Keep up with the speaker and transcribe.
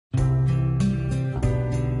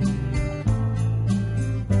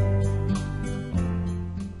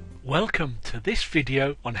Welcome to this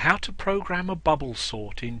video on how to program a bubble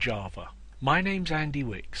sort in Java. My name's Andy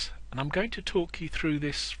Wicks and I'm going to talk you through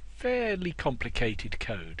this fairly complicated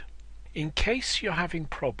code. In case you're having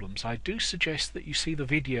problems, I do suggest that you see the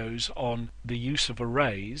videos on the use of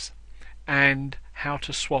arrays and how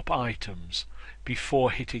to swap items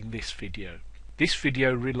before hitting this video. This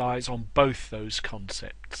video relies on both those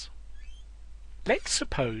concepts. Let's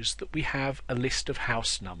suppose that we have a list of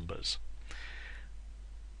house numbers.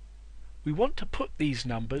 We want to put these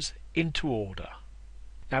numbers into order.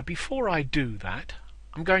 Now before I do that,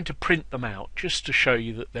 I'm going to print them out just to show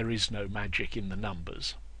you that there is no magic in the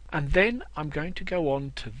numbers. And then I'm going to go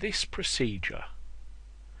on to this procedure.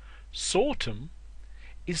 Sort'em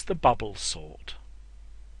is the bubble sort.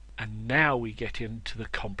 And now we get into the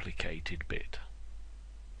complicated bit.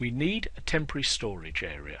 We need a temporary storage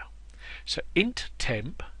area. So int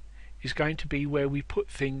temp is going to be where we put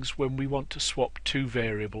things when we want to swap two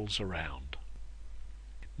variables around.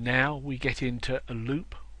 Now we get into a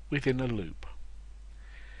loop within a loop.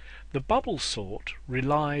 The bubble sort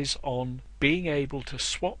relies on being able to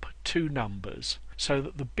swap two numbers so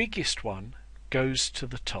that the biggest one goes to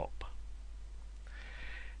the top.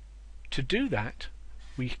 To do that,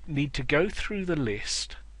 we need to go through the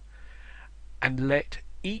list and let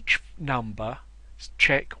each number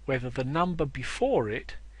check whether the number before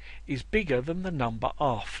it is bigger than the number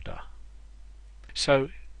after. So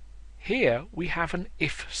here we have an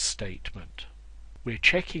if statement. We're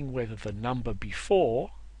checking whether the number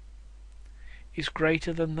before is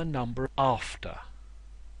greater than the number after.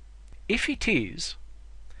 If it is,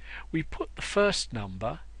 we put the first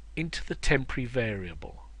number into the temporary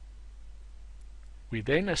variable. We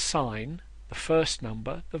then assign the first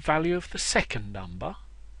number the value of the second number,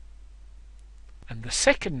 and the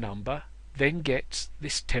second number then gets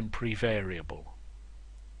this temporary variable.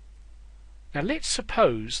 Now let's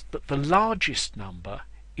suppose that the largest number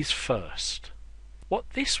is first. What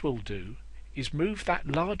this will do is move that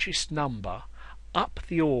largest number up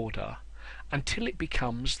the order until it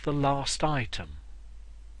becomes the last item.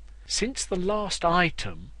 Since the last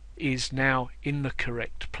item is now in the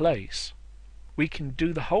correct place, we can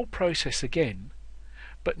do the whole process again,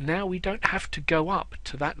 but now we don't have to go up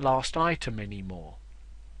to that last item anymore.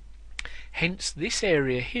 Hence this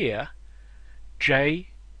area here, j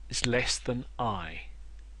is less than I.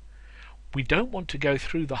 We don't want to go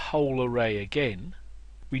through the whole array again,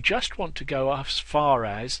 we just want to go as far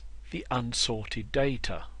as the unsorted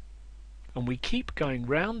data. And we keep going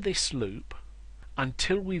round this loop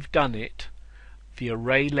until we've done it the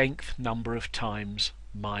array length number of times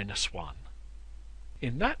 -1.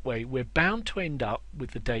 In that way we're bound to end up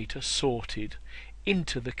with the data sorted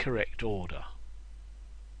into the correct order.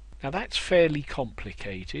 Now that's fairly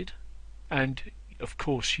complicated, and of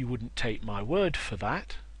course you wouldn't take my word for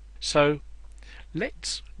that. So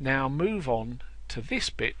let's now move on to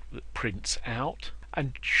this bit that prints out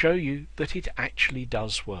and show you that it actually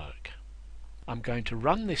does work. I'm going to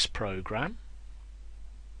run this program,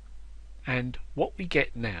 and what we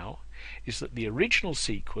get now is that the original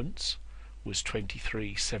sequence was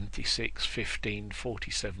 23, 76, 15,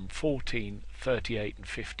 47, 14, 38 and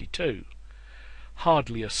 52.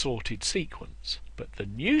 Hardly a sorted sequence, but the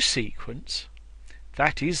new sequence,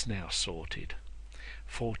 that is now sorted.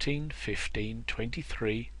 14, 15,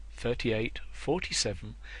 23, 38,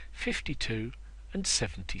 47, 52 and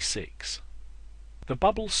 76. The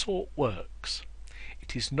bubble sort works.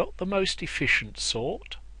 It is not the most efficient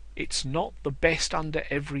sort, it's not the best under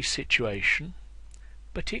every situation,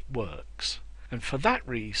 but it works, and for that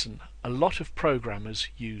reason a lot of programmers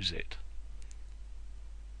use it.